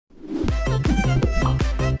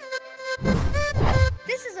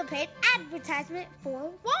paid advertisement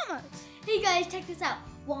for Walmart. Hey guys, check this out.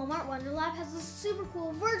 Walmart Wonder Lab has a super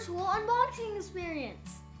cool virtual unboxing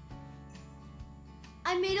experience.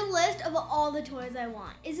 I made a list of all the toys I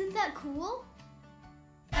want. Isn't that cool?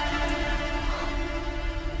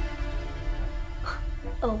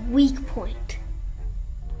 A weak point.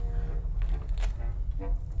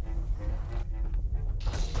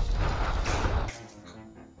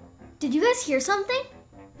 Did you guys hear something?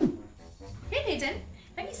 Hey Payton,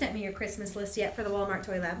 have you sent me your Christmas list yet for the Walmart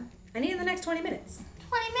Toy Lab? I need it in the next 20 minutes.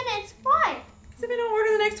 20 minutes? Why? Because if I don't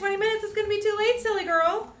order the next 20 minutes, it's going to be too late, silly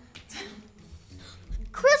girl.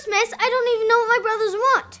 Christmas? I don't even know what my brothers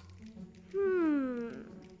want.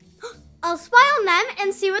 I'll spy on them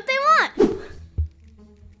and see what they want.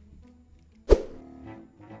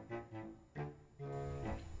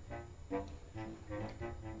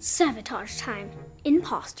 Sabotage time,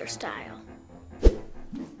 imposter style.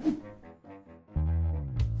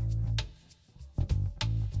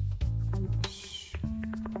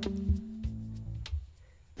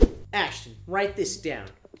 Ashton, write this down.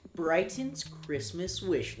 Brighton's Christmas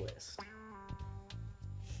wish list.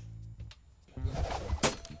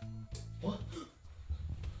 What?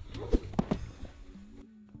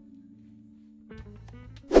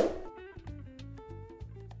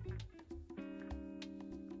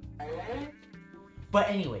 But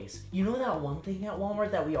anyways, you know that one thing at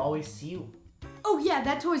Walmart that we always see? Oh yeah,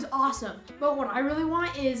 that toy's awesome. But what I really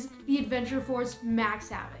want is the Adventure Force Max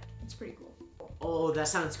Havoc. It's pretty cool. Oh, that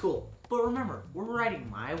sounds cool. But remember, we're writing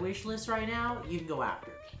my wish list right now. You can go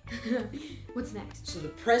after. What's next? So the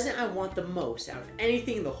present I want the most out of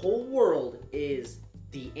anything in the whole world is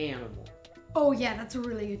the animal. Oh yeah, that's a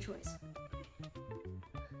really good choice.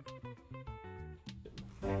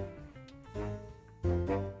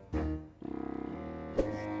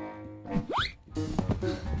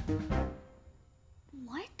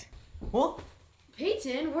 What? Well,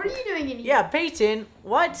 Payton, what are you doing in here? yeah, Payton,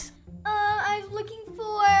 what? I was looking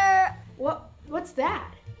for... What's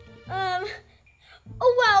that? Oh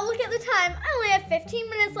wow, look at the time. I only have 15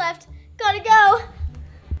 minutes left. Gotta go.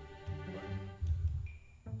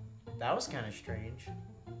 That was kind of strange.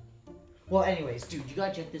 Well, anyways, dude, you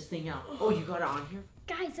gotta check this thing out. Oh, you got it on here?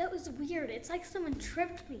 Guys, that was weird. It's like someone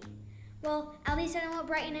tripped me. Well, at least I know what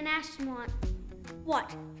Brighton and Ashton want.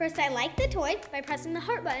 What? First I like the toy by pressing the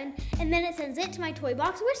heart button, and then it sends it to my toy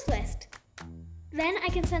box wish list. Then I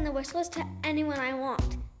can send the wish list to anyone I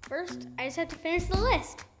want. First, I just have to finish the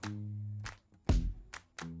list.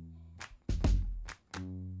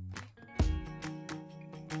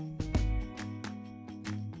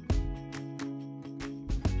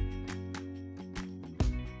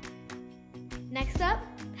 Next up,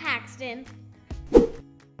 Paxton.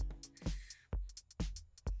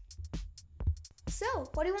 So,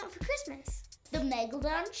 what do you want for Christmas? The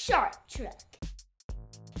Megalodon Shark Truck.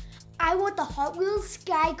 I want the Hot Wheels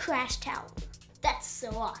Sky Crash Tower. That's so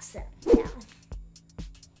awesome. Yeah.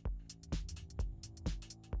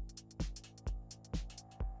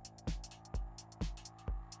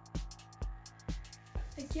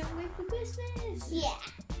 I can't wait for Christmas. Yeah.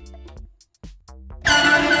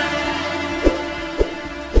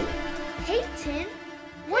 Payton,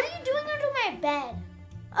 what are you doing under my bed?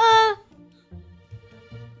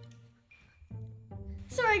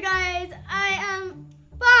 Sorry guys,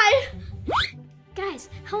 bye. Guys,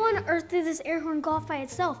 how on earth did this air horn go off by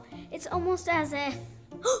itself? It's almost as if...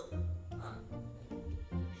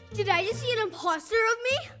 Did I just see an imposter of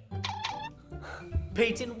me?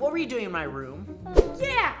 Payton, what were you doing in my room?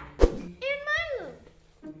 Yeah, in my room.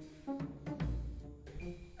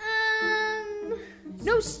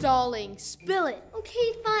 No stalling. Spill it.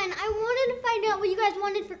 Okay, fine. I wanted to find out what you guys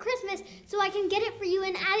wanted for Christmas so I can get it for you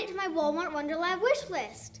and add it to my Walmart Wonder Lab wish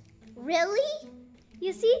list. Really?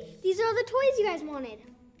 You see, these are all the toys you guys wanted.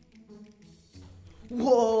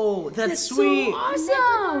 Whoa, that's sweet. So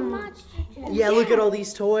awesome. Yeah, look at all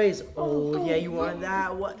these toys. Oh, yeah, you wanted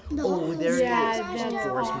that? What? Oh, there it Yeah, is. that's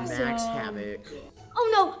Force awesome. Max Havoc. Oh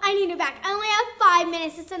no, I need it back. I only have 5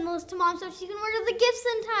 minutes to send the list to Mom so she can order the gifts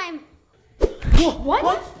in time.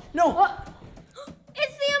 What? No.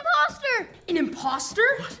 It's the imposter! An imposter?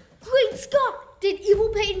 Wait, Scott! Did evil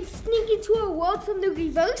Payton sneak into our world from the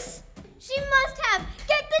reverse? She must have!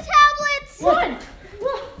 Get the tablets! Run!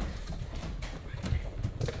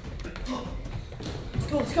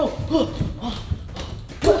 Let's go.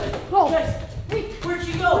 Oh, guys, wait, where'd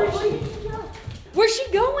she go? Where's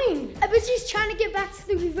she going? I bet she's trying to get back to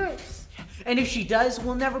the reverse. And if she does,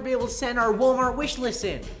 we'll never be able to send our Walmart wish list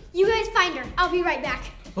in. You guys find her. I'll be right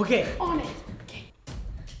back. Okay. On it.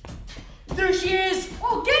 There she is.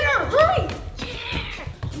 Oh, get her! Hurry!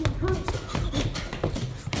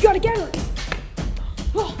 You gotta get her.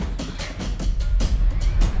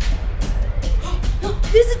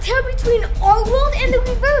 There's a tab between our world and the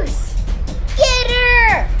reverse. Get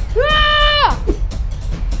her! Ah!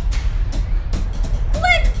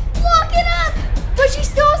 Quick, lock it up! But she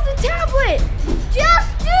still has the tablet.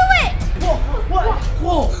 Just do it! Whoa, what?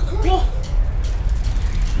 Whoa, whoa.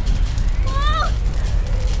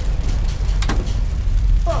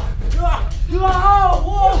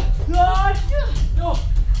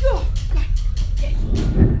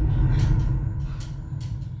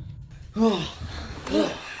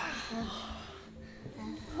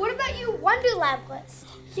 What about your Wonder Lab list?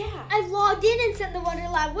 Yeah. I've logged in and sent the Wonder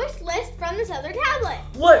Lab wish list from this other tablet.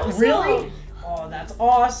 What, really? Oh, that's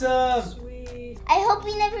awesome. Sweet. I hope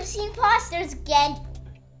we never see imposters again.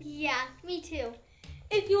 Yeah, me too.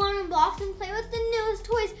 If you want to unbox and play with the newest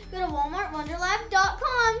toys, go to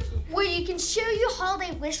WalmartWonderlab.com, where you can share your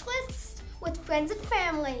holiday wish lists with friends and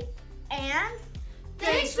family. And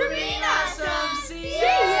Thanks for being awesome. See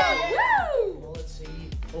ya. Well, let's see.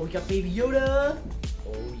 Oh, we got Baby Yoda.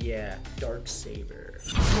 Oh, yeah, Dark Saber.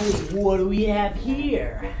 Oh, what do we have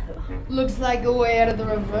here? Looks like a way out of the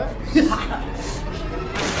reverse.